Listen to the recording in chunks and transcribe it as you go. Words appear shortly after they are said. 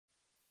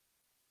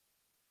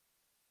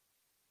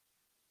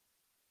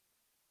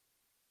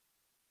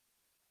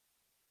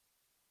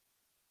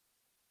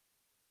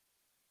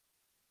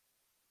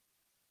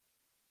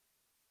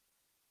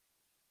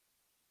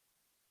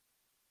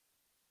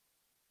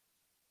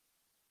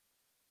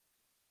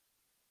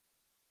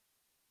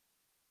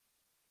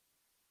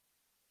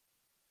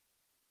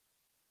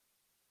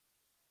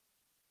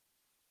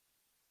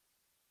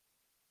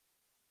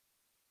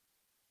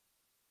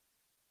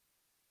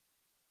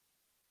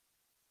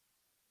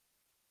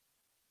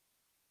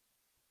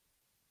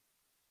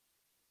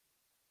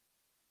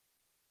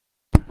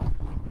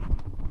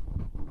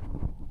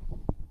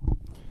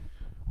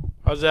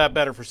How's that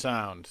better for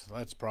sound?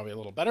 That's probably a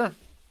little better.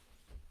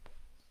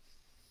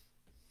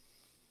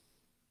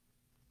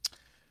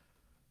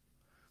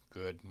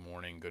 Good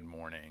morning, good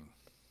morning.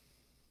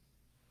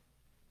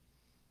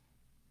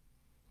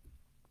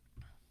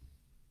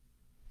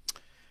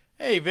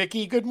 Hey,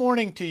 Vicky, good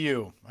morning to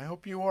you. I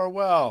hope you are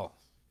well.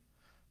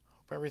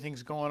 Hope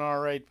everything's going all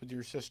right with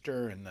your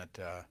sister and that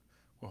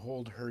we'll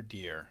hold her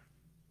dear.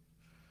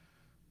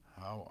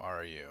 How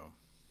are you?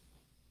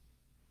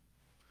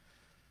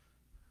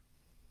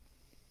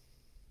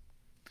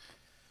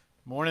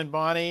 Morning,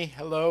 Bonnie.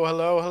 Hello,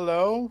 hello,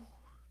 hello.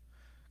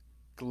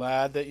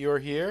 Glad that you're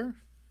here.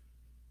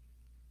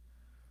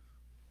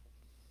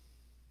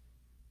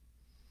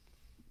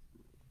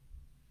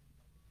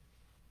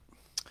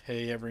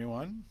 Hey,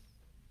 everyone.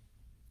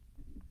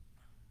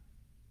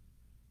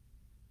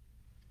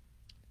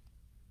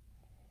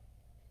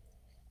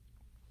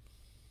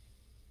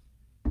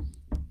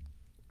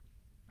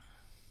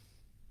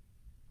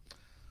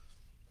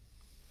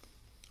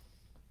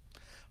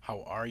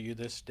 How are you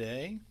this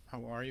day?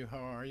 How are you? How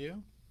are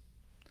you?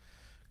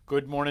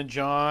 Good morning,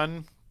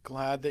 John.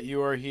 Glad that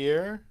you are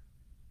here.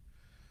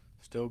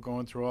 Still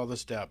going through all the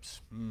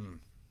steps.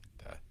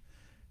 It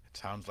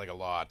sounds like a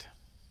lot.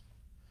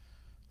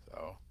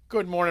 So,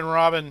 good morning,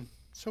 Robin.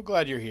 So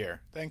glad you're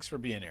here. Thanks for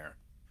being here.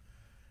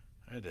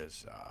 It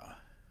is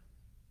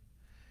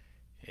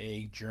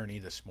a journey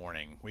this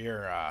morning. We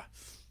are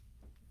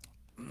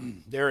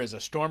there is a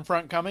storm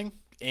front coming,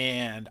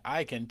 and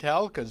I can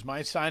tell because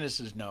my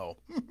sinuses know.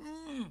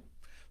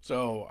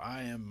 So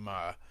I am.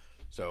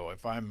 So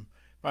if I'm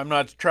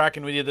not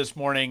tracking with you this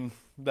morning,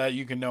 that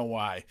you can know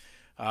why.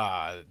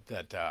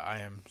 That I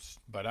am,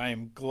 but I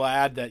am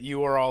glad that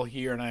you are all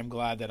here, and I'm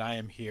glad that I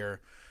am here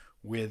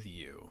with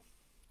you.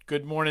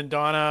 Good morning,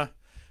 Donna.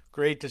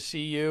 Great to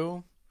see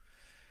you.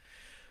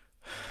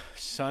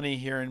 Sunny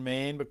here in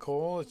Maine, but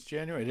cold. It's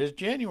January. It is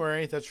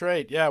January. That's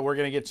right. Yeah, we're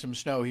gonna get some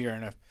snow here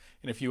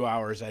in a few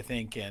hours, I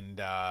think,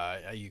 and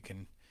you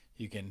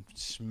can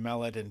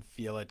smell it and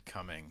feel it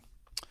coming.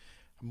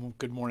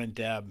 Good morning,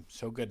 Deb.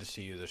 So good to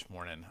see you this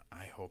morning.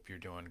 I hope you're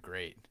doing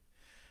great.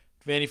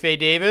 Vanny Faye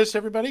Davis,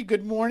 everybody.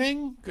 Good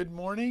morning. Good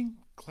morning.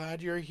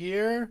 Glad you're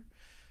here.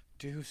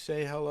 Do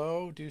say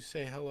hello. Do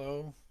say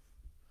hello.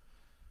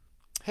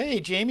 Hey,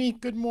 Jamie.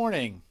 Good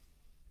morning.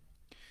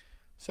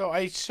 So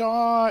I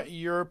saw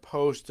your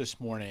post this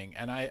morning,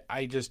 and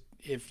I just,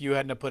 if you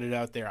hadn't have put it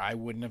out there, I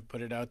wouldn't have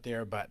put it out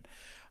there. But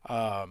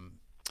um,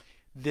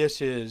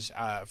 this is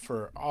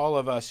for all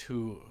of us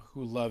who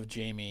love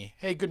Jamie.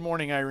 Hey, good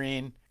morning,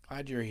 Irene.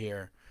 Glad you're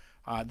here.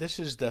 This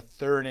is the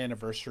third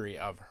anniversary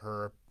of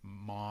her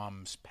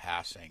mom's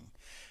passing,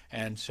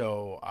 and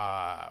so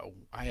I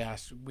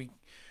asked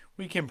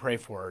we can pray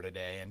for her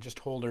today and just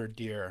hold her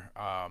dear.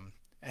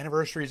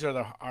 Anniversaries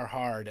are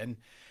hard, and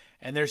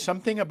there's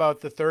something about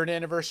the third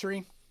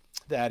anniversary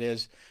that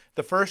is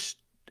the first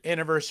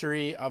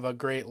anniversary of a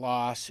great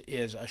loss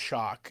is a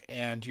shock,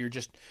 and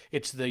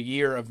it's the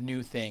year of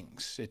new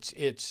things.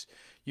 It's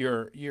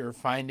you're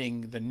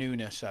finding the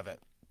newness of it.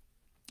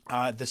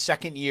 The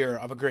second year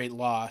of a great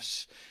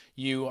loss,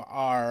 you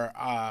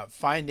are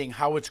finding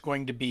how it's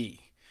going to be,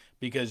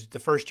 because the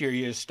first year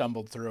you just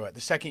stumbled through it.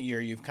 The second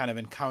year you've kind of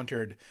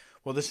encountered,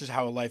 well, this is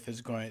how life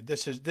is going.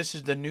 This is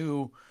the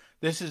new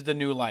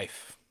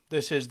life.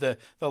 This is the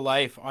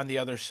life on the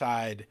other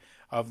side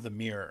of the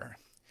mirror.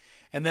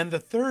 And then the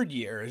third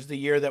year is the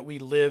year that we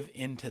live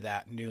into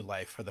that new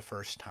life for the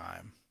first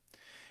time.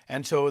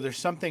 And so there's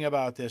something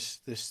about this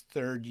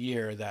third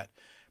year that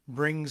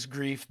brings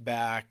grief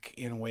back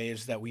in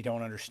ways that we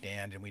don't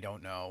understand and we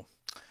don't know,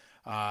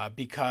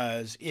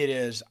 because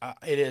there's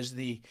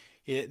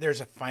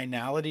a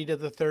finality to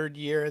the third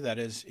year it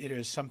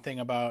is something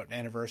about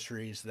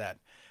anniversaries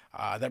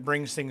that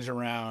brings things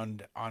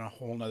around on a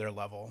whole nother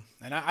level.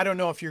 And I don't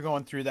know if you're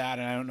going through that,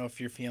 and I don't know if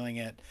you're feeling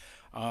it,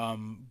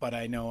 but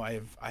I know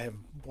I have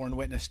borne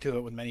witness to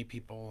it with many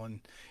people,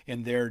 and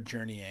in their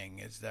journeying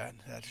is that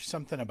there's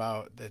something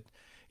about that.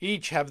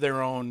 Each have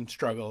their own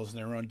struggles and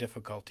their own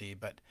difficulty,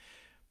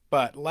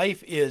 but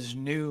life is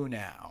new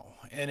now,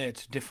 and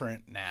it's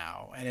different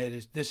now,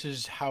 and this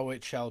is how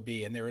it shall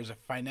be, and there is a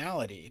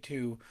finality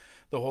to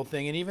the whole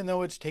thing. And even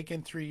though it's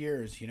taken 3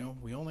 years,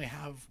 we only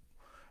have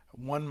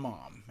one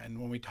mom, and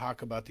when we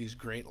talk about these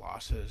great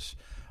losses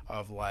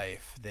of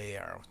life, they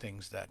are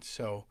things that,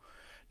 so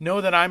know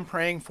that I'm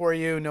praying for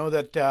you. Know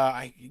that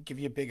I give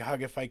you a big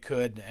hug if I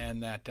could,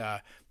 and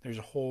that there's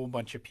a whole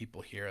bunch of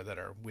people here that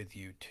are with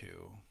you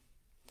too.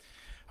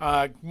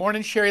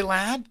 Morning, Sherry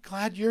Ladd.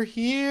 Glad you're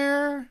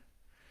here.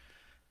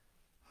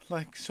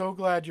 Like, so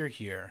glad you're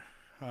here.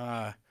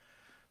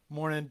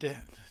 Morning,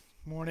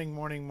 morning,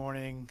 morning,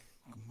 morning.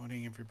 Good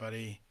morning,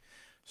 everybody.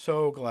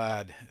 So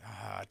glad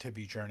to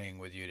be journeying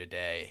with you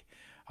today.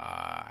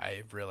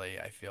 I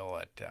feel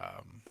it.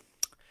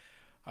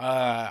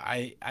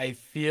 I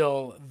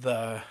feel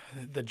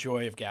the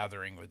joy of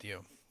gathering with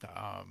you.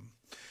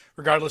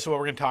 Regardless of what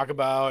we're going to talk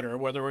about, or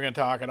whether we're going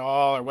to talk at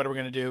all, or what we're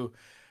going to do,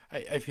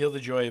 I feel the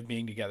joy of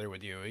being together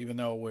with you, even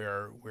though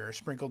we're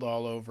sprinkled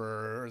all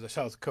over the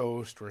South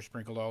Coast, we're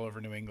sprinkled all over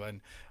New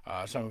England,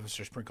 some of us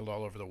are sprinkled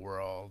all over the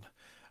world.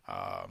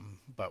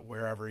 But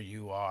wherever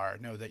you are,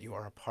 know that you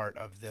are a part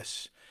of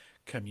this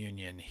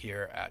communion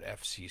here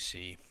at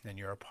FCC, and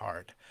you're a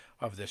part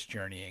of this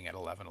journeying at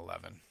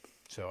 1111.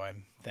 So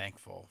I'm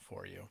thankful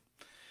for you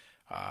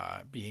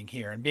being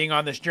here and being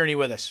on this journey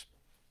with us.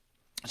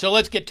 So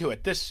let's get to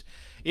it.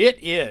 It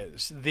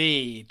is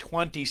the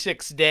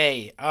 26th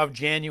day of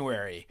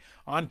January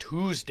on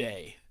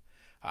Tuesday.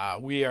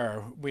 We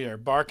are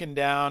barking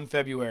down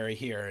February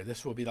here.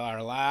 This will be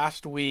our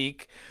last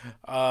week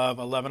of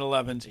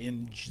 11/11s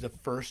in the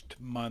first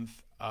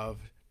month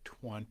of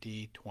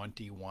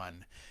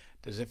 2021.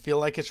 Does it feel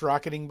like it's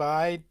rocketing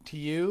by to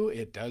you?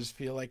 It does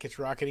feel like it's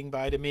rocketing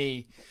by to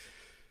me.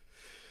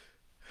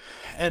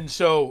 And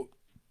so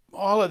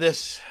all of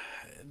this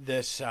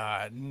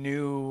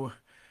new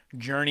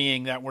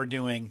journeying that we're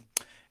doing,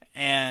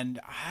 and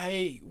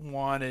I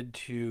wanted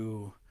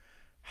to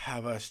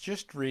have us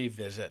just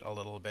revisit a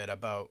little bit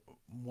about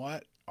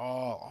what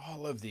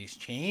all of these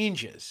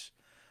changes.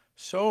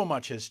 So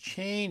much has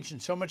changed,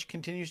 and so much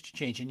continues to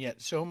change, and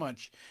yet so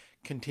much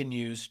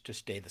continues to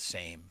stay the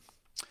same.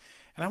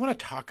 And I want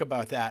to talk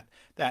about that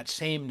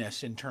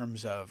sameness in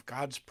terms of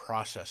God's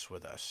process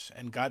with us,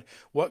 and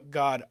what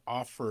God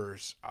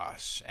offers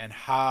us, and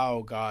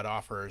how God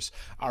offers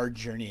our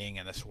journeying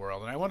in this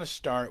world. And I want to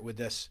start with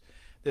this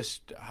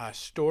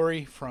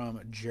story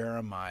from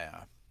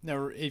Jeremiah.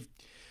 Now,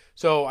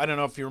 so I don't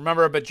know if you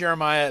remember, but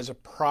Jeremiah is a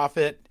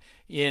prophet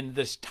in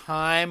this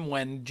time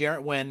when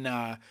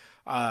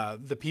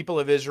the people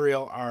of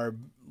Israel are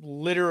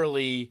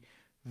literally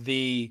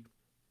the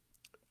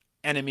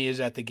enemy is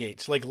at the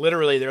gates. Like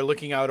literally they're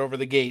looking out over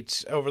the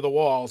gates, over the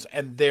walls,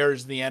 and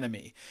there's the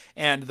enemy.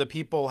 And the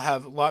people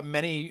have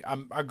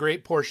a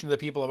great portion of the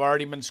people have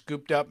already been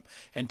scooped up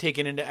and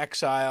taken into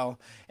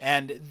exile.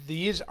 And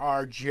these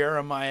are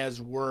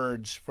Jeremiah's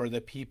words for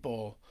the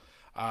people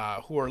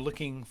who are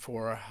looking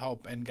for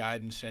help and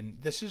guidance. And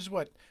this is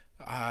what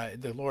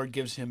the Lord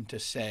gives him to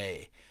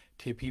say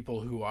to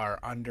people who are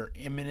under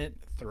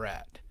imminent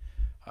threat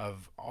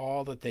of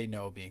all that they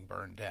know being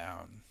burned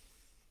down.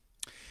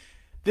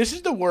 This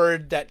is the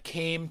word that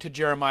came to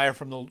Jeremiah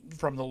from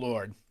the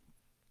Lord.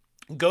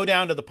 Go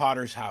down to the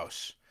potter's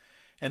house,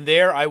 and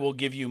there I will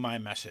give you my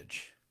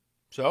message.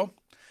 So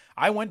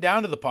I went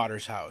down to the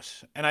potter's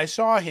house, and I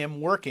saw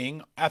him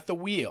working at the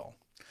wheel.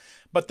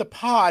 But the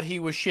pot he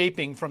was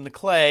shaping from the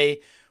clay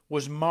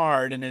was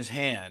marred in his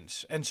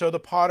hands, and so the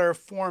potter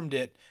formed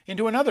it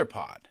into another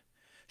pot,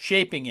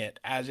 shaping it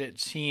as it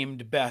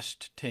seemed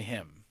best to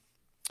him.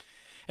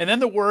 And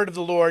then the word of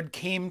the Lord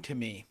came to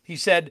me. He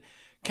said,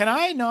 "Can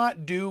I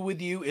not do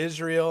with you,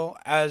 Israel,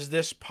 as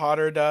this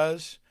potter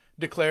does,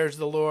 declares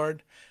the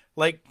Lord?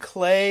 Like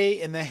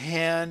clay in the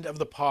hand of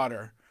the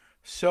potter,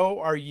 so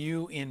are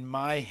you in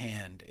my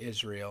hand,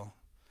 Israel.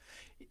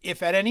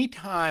 If at any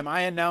time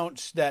I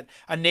announce that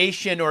a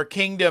nation or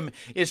kingdom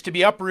is to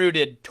be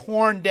uprooted,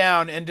 torn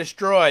down, and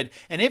destroyed,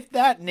 and if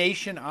that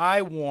nation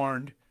I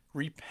warned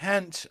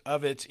repents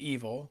of its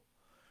evil,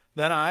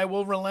 then I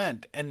will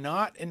relent and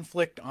not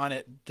inflict on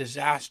it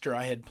disaster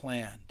I had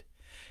planned.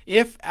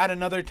 If at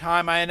another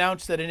time I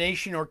announce that a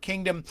nation or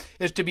kingdom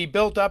is to be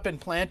built up and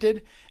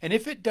planted, and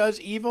if it does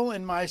evil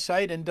in my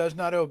sight and does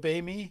not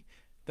obey me,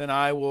 then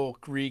I will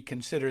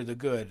reconsider the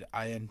good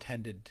I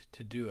intended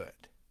to do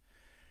it.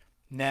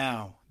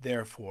 Now,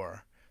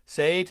 therefore,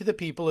 say to the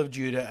people of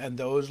Judah and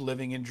those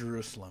living in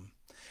Jerusalem,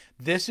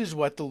 this is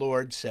what the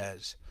Lord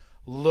says.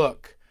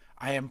 Look,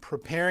 I am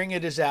preparing a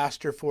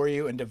disaster for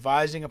you and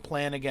devising a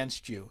plan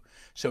against you.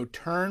 So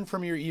turn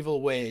from your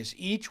evil ways,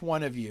 each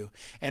one of you,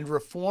 and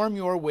reform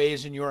your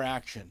ways and your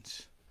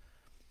actions.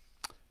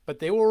 But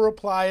they will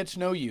reply, it's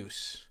no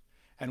use,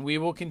 and we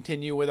will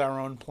continue with our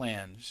own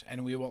plans,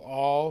 and we will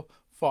all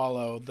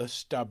follow the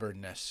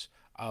stubbornness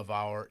of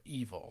our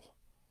evil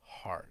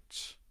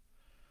hearts.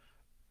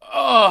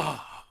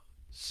 Oh,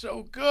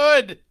 so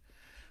good.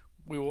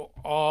 We will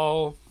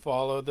all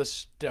follow the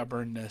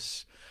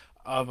stubbornness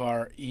of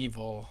our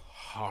evil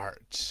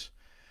hearts.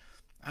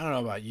 I don't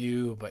know about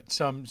you, but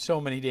so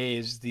many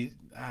days,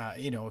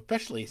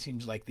 especially it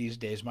seems like these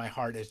days, my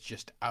heart is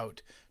just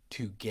out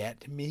to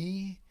get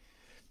me.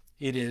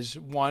 It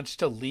wants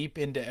to leap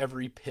into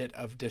every pit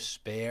of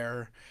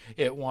despair.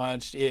 It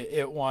wants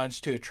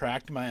to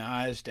attract my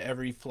eyes to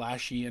every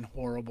flashy and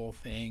horrible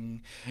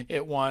thing.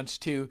 It wants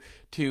to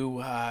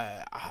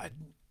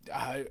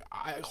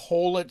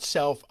hole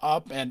itself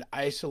up and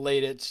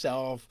isolate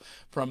itself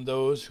from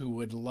those who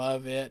would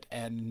love it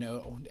and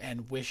know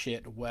and wish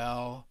it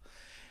well.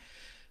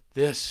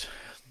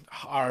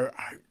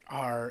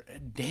 Our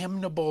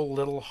damnable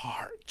little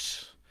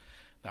hearts.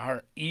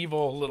 Our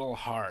evil little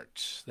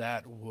hearts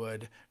that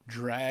would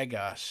drag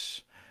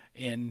us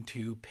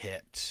into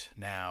pits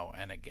now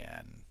and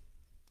again.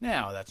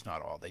 Now, that's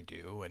not all they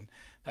do, and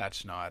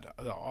that's not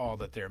all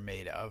that they're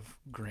made of,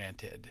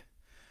 granted.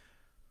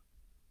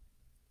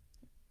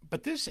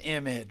 But this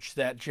image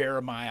that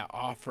Jeremiah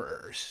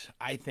offers,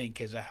 I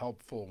think, is a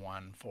helpful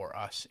one for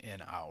us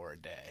in our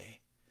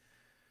day.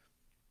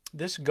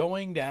 This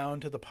going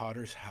down to the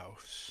potter's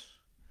house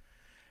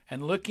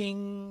and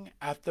looking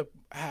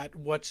at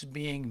what's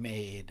being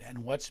made and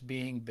what's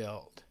being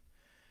built,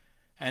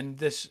 and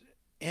this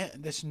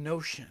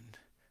notion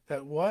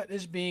that what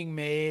is being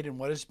made and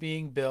what is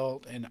being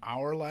built in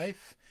our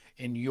life,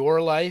 in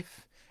your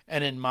life,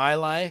 and in my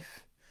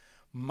life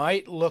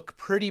might look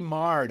pretty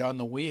marred on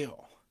the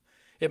wheel.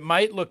 It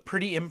might look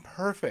pretty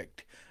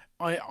imperfect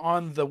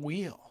on the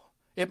wheel.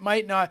 It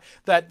might not,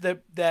 that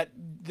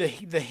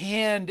the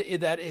hand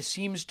that it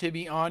seems to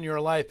be on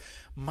your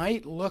life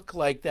might look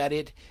like that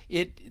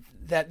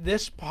that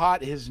this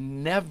pot is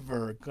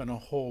never going to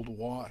hold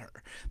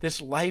water.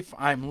 This life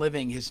I'm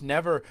living is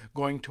never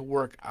going to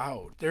work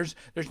out. There's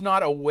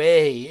not a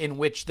way in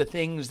which the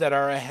things that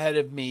are ahead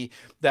of me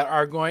that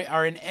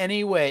are in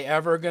any way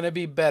ever going to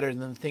be better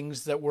than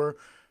things that were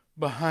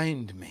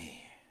behind me.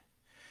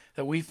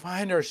 That we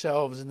find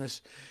ourselves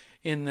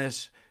in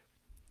this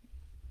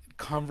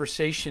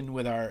conversation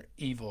with our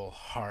evil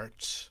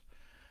hearts.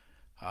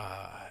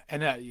 I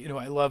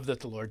love that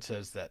the Lord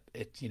says that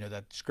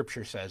that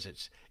Scripture says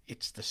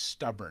it's the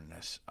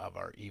stubbornness of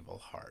our evil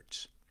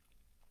hearts,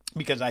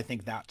 because I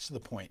think that's the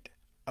point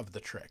of the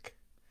trick.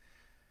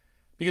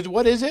 Because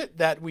what is it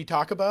that we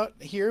talk about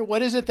here?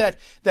 What is it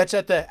that's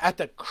at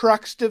the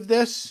crux of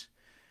this?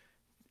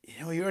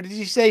 What does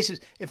he say? He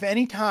says, if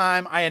any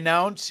time I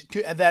announce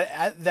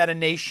that a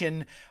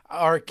nation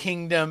or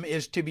kingdom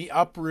is to be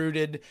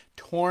uprooted,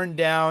 torn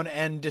down,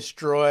 and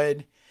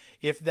destroyed,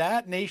 if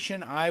that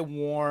nation I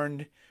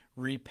warned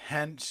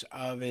repents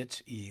of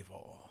its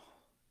evil,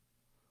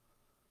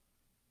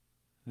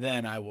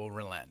 then I will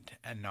relent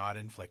and not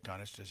inflict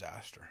on its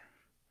disaster.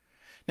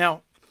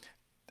 Now,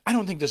 I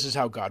don't think this is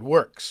how God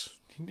works.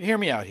 Hear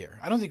me out here.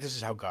 I don't think this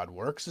is how God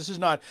works. This is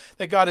not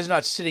that God is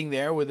not sitting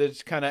there with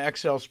his kind of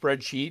Excel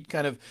spreadsheet,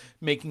 kind of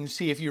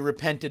see if you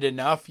repented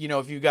enough.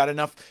 If you got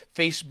enough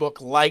Facebook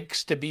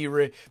likes to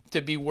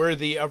be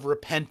worthy of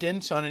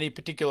repentance on any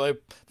particular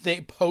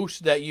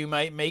post that you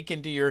might make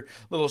into your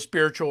little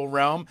spiritual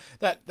realm.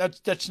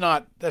 That's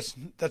not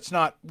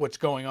what's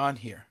going on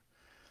here.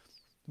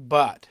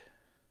 But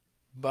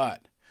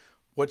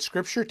what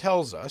Scripture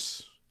tells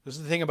us, this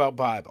is the thing about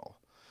Bible.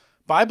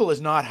 Bible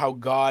is not how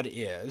God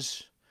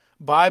is.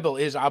 Bible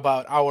is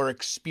about our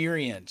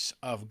experience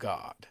of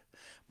God.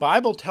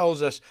 Bible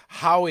tells us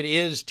how it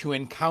is to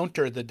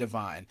encounter the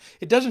divine.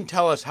 It doesn't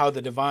tell us how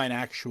the divine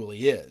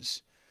actually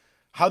is.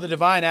 How the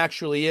divine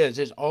actually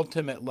is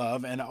ultimate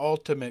love and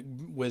ultimate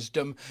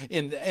wisdom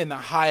in the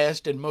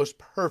highest and most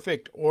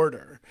perfect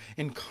order,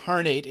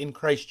 incarnate in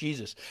Christ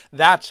Jesus.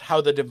 That's how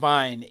the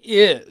divine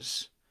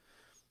is.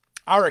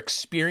 Our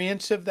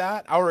experience of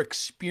that, our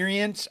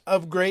experience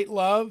of great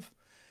love,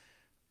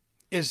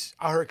 is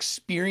our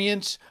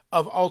experience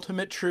of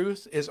ultimate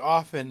truth is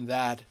often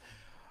that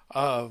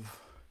of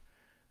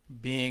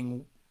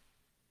being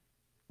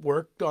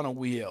worked on a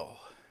wheel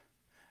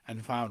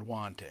and found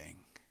wanting.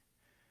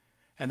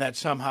 And that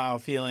somehow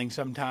feeling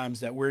sometimes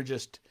that we're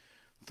just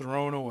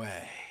thrown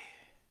away.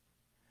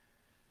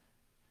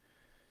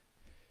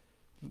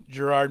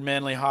 Gerard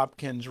Manley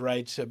Hopkins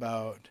writes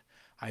about,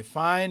 I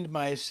find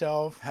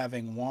myself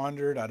having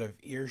wandered out of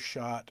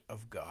earshot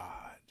of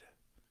God.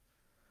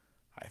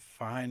 I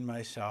find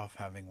myself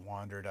having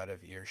wandered out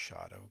of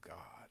earshot of God.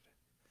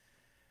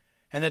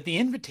 And that the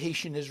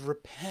invitation is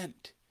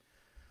repent.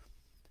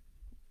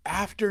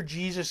 After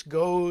Jesus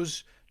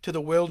goes to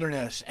the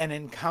wilderness and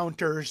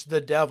encounters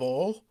the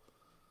devil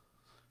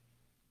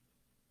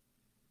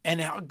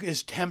and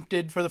is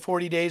tempted for the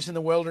 40 days in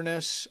the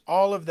wilderness,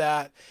 all of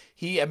that,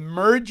 he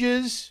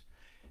emerges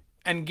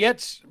and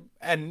gets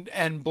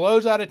and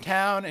blows out of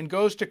town and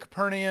goes to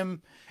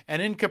Capernaum,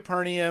 and in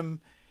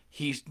Capernaum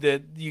you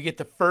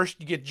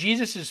get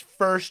Jesus'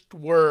 first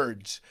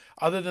words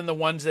other than the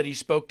ones that he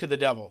spoke to the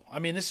devil. I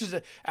mean, this is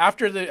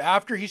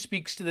after he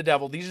speaks to the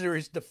devil, these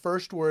are the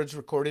first words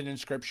recorded in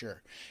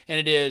Scripture. And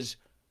it is,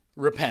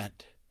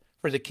 repent,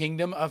 for the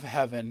kingdom of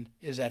heaven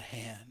is at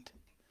hand.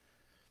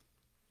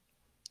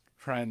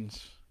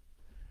 Friends,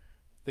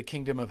 the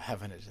kingdom of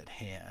heaven is at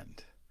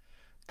hand.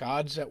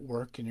 God's at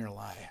work in your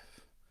life.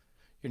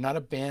 You're not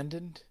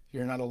abandoned.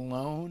 You're not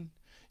alone.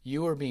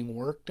 You are being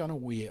worked on a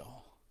wheel.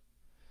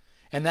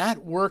 And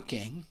that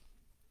working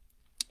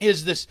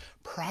is this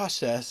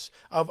process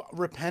of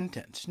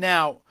repentance.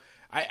 Now,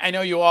 I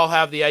know you all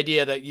have the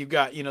idea that you've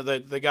got,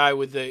 the guy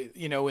with the,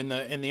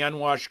 in the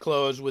unwashed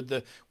clothes with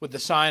the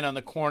sign on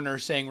the corner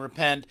saying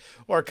repent,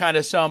 or kind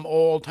of some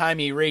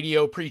old-timey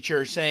radio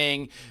preacher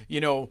saying,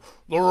 the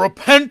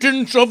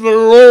repentance of the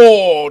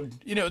Lord.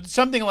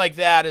 Something like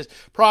that is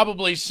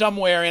probably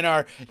somewhere in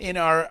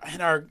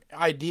our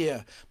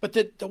idea. But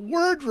the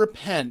word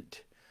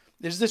repent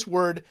is this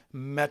word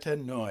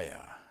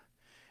metanoia.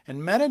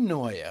 And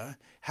metanoia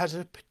has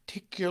a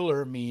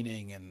particular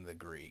meaning in the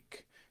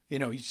Greek.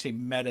 You say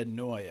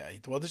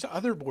metanoia. Well, there's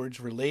other words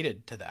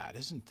related to that,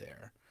 isn't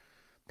there?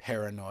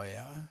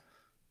 Paranoia,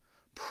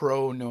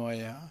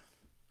 pronoia.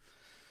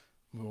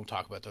 We'll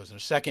talk about those in a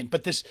second.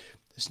 But this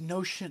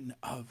notion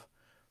of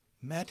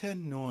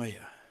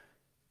metanoia,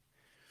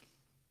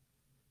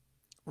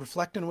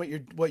 reflect on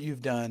what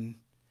you've done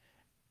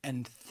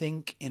and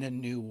think in a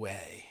new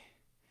way.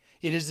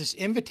 It is this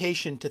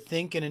invitation to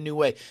think in a new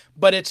way,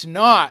 but it's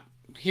not,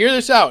 hear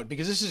this out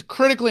because this is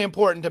critically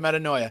important to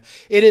metanoia.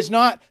 It is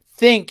not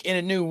think in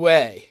a new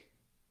way.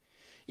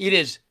 It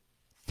is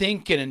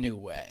think in a new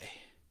way.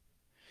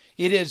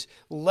 It is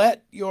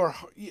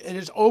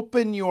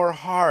open your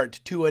heart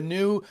to a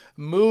new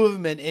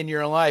movement in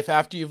your life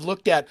after you've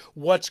looked at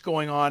what's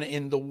going on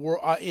in the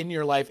in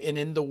your life and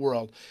in the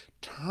world.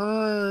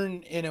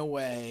 Turn in a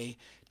way,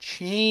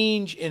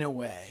 change in a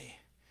way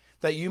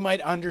that you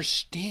might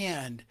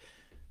understand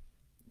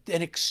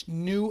a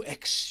new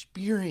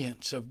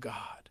experience of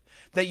God,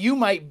 that you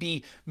might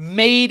be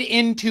made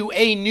into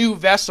a new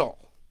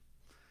vessel,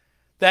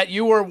 that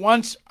you were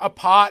once a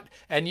pot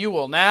and you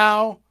will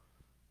now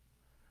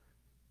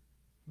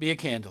be a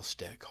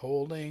candlestick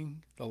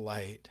holding the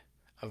light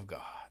of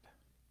God.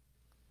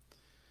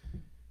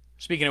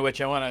 Speaking of which,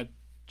 I want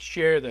to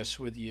share this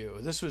with you.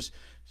 This was,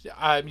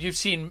 you've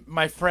seen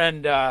my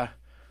friend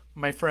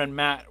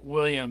Matt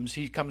Williams.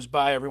 He comes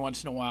by every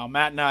once in a while.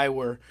 Matt and I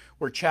were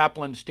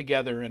chaplains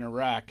together in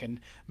Iraq, and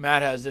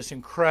Matt has this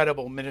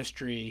incredible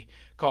ministry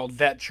called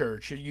Vet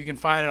Church. You can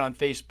find it on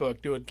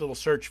Facebook. Do a little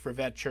search for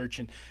Vet Church,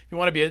 and if you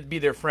want to be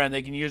their friend,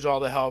 they can use all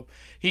the help.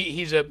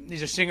 He's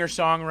a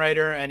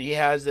singer-songwriter, and he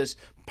has this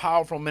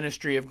powerful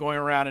ministry of going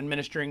around and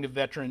ministering to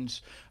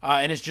veterans,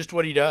 and it's just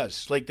what he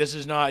does. Like,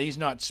 he's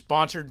not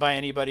sponsored by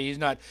anybody.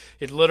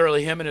 It's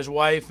literally him and his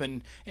wife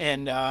and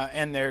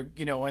their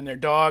and their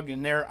dog,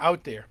 and they're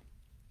out there.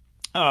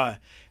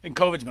 And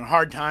COVID's been a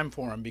hard time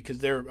for them because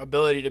their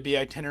ability to be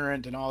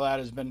itinerant and all that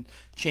has been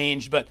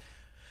changed. But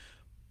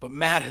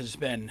Matt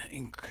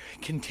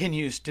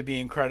continues to be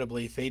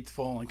incredibly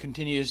faithful and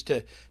continues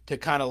to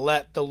kind of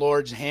let the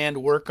Lord's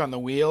hand work on the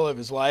wheel of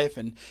his life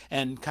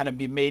and kind of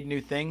be made new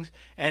things.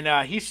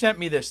 And he sent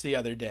me this the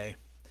other day.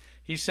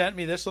 He sent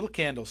me this little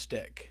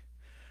candlestick.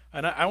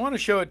 And I want to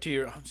show it to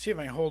you. Let's see if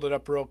I can hold it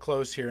up real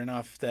close here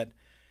enough that,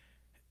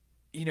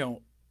 and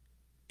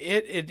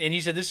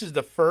he said this is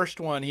the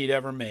first one he'd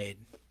ever made.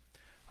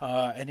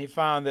 And he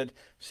found that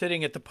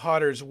sitting at the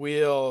potter's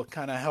wheel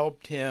kind of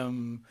helped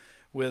him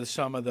with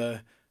some of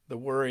the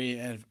worry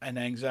and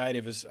anxiety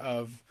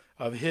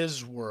of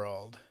his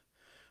world.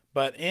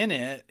 But in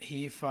it,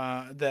 he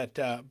found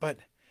that,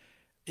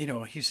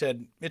 he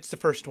said it's the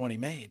first one he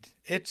made.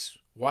 It's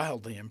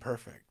wildly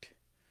imperfect.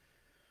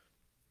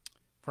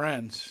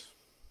 Friends,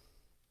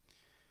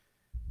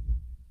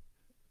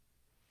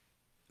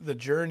 the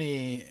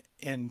journey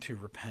into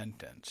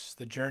repentance,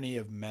 the journey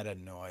of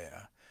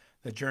metanoia,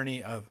 the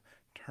journey of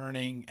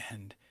turning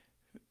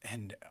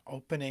and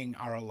opening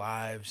our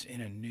lives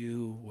in a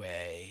new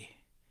way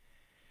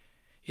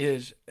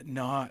is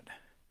not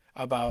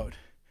about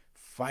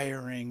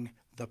firing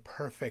the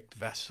perfect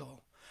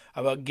vessel,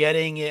 about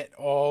getting it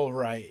all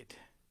right.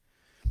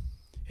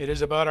 It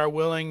is about our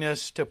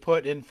willingness to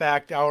put, in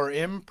fact, our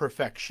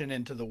imperfection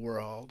into the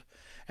world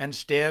and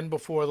stand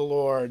before the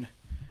Lord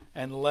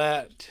and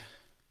let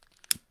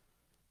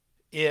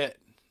it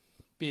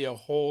be a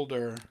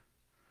holder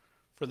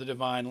for the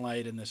divine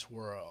light in this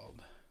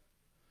world.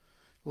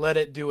 Let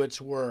it do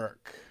its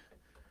work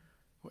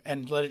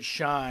and let it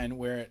shine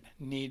where it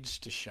needs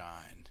to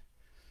shine.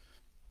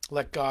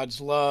 Let God's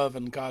love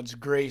and God's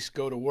grace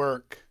go to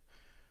work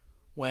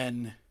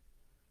when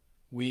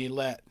we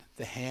let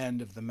the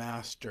hand of the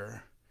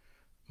Master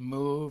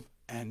move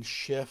and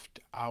shift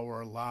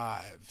our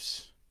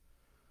lives.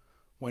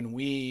 When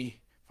we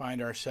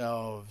find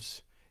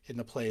ourselves in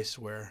the place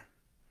where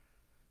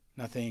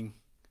nothing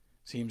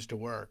seems to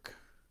work,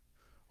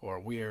 or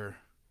we're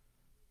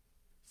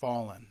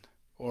fallen,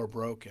 or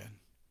broken,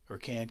 or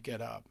can't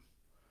get up,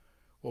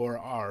 or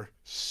our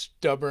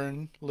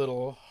stubborn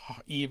little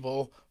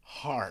evil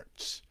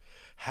hearts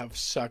have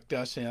sucked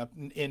us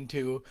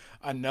into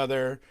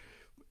another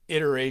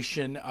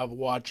iteration of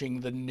watching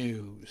the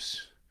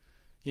news.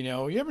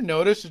 You ever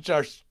notice it's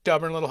our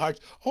stubborn little hearts?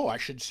 Oh, I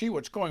should see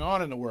what's going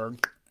on in the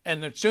world.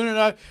 And then soon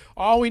enough,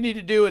 all we need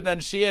to do is then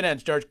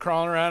CNN starts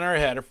crawling around our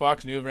head, or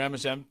Fox News, or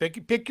MSN.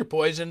 Pick your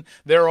poison.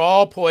 They're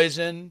all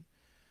poison.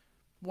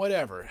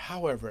 Whatever,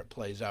 however it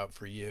plays out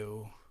for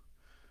you.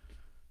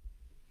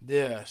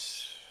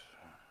 This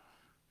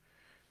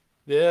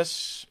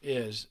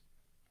is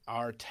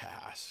our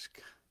task,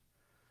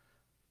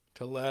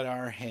 to let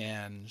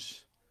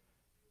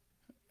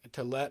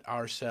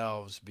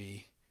ourselves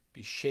be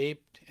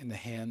shaped in the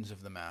hands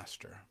of the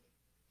Master,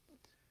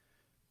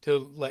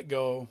 to let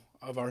go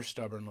of our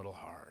stubborn little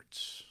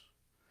hearts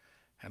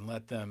and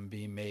let them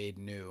be made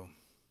new.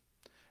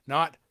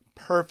 Not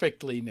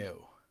perfectly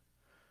new,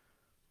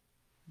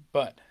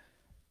 but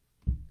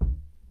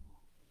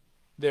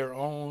their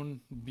own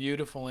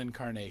beautiful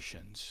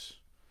incarnations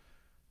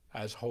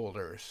as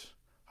holders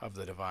of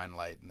the divine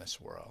light in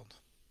this world.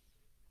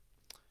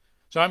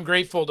 So I'm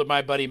grateful to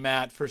my buddy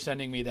Matt for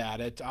sending me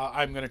that.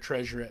 I'm going to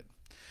treasure it.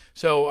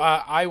 So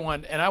I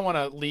want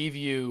to leave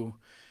you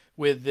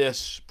with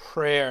this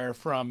prayer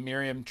from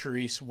Miriam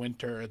Therese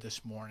Winter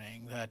this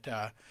morning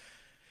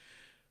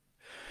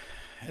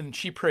and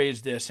she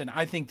prays this, and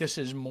I think this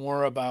is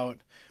more about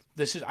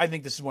I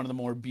think this is one of the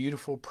more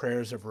beautiful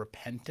prayers of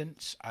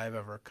repentance I've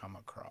ever come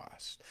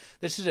across.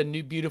 This is a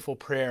new beautiful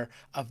prayer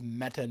of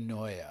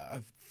metanoia,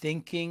 of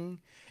thinking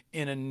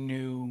in a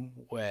new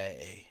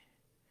way.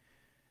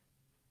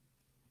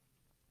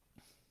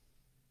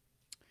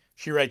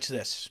 She writes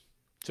this,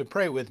 so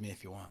pray with me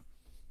if you want.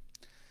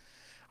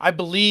 I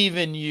believe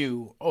in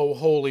you, O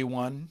Holy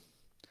One,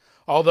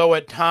 although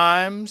at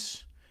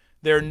times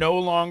there no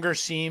longer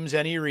seems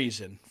any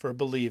reason for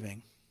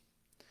believing.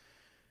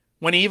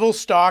 When evil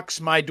stalks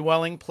my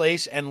dwelling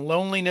place and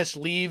loneliness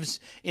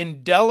leaves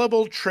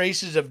indelible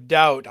traces of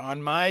doubt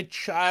on my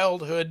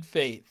childhood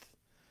faith,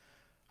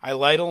 I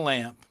light a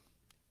lamp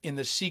in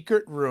the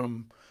secret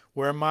room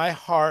where my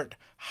heart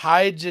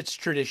hides its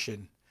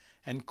tradition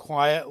and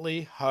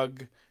quietly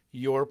hug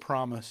your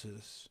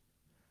promises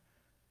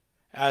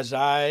as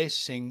I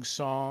sing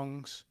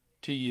songs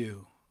to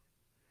you.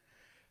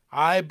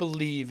 I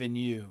believe in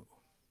you.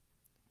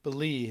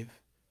 Believe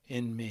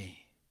in me.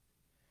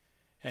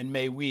 And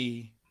may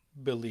we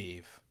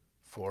believe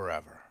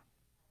forever.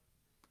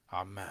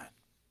 Amen.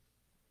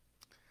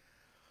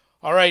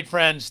 All right,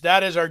 friends,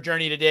 that is our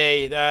journey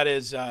today. That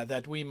is that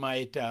I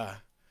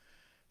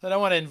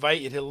want to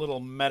invite you to a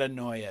little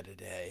metanoia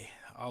today,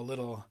 a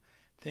little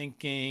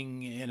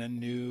thinking in a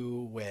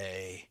new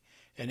way.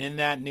 And in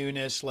that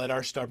newness, let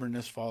our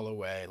stubbornness fall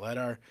away. Let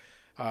our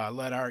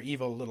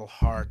evil little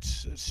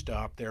hearts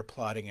stop their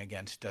plotting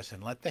against us,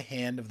 and let the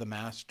hand of the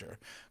Master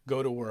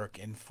go to work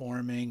in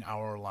forming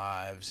our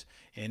lives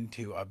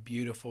into a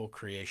beautiful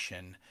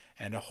creation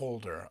and a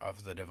holder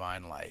of the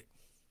divine light.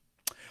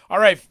 All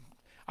right.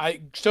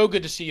 So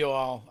good to see you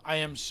all. I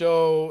am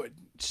so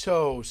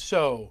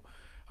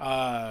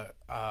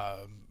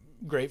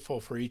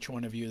grateful for each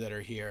one of you that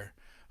are here.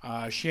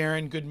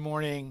 Sharon, good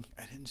morning.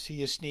 I didn't see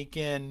you sneak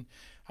in.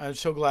 I'm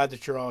so glad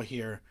that you're all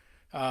here.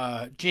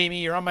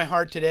 Jamie, you're on my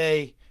heart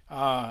today.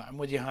 I'm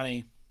with you,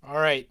 honey. All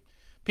right.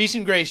 Peace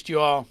and grace to you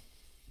all.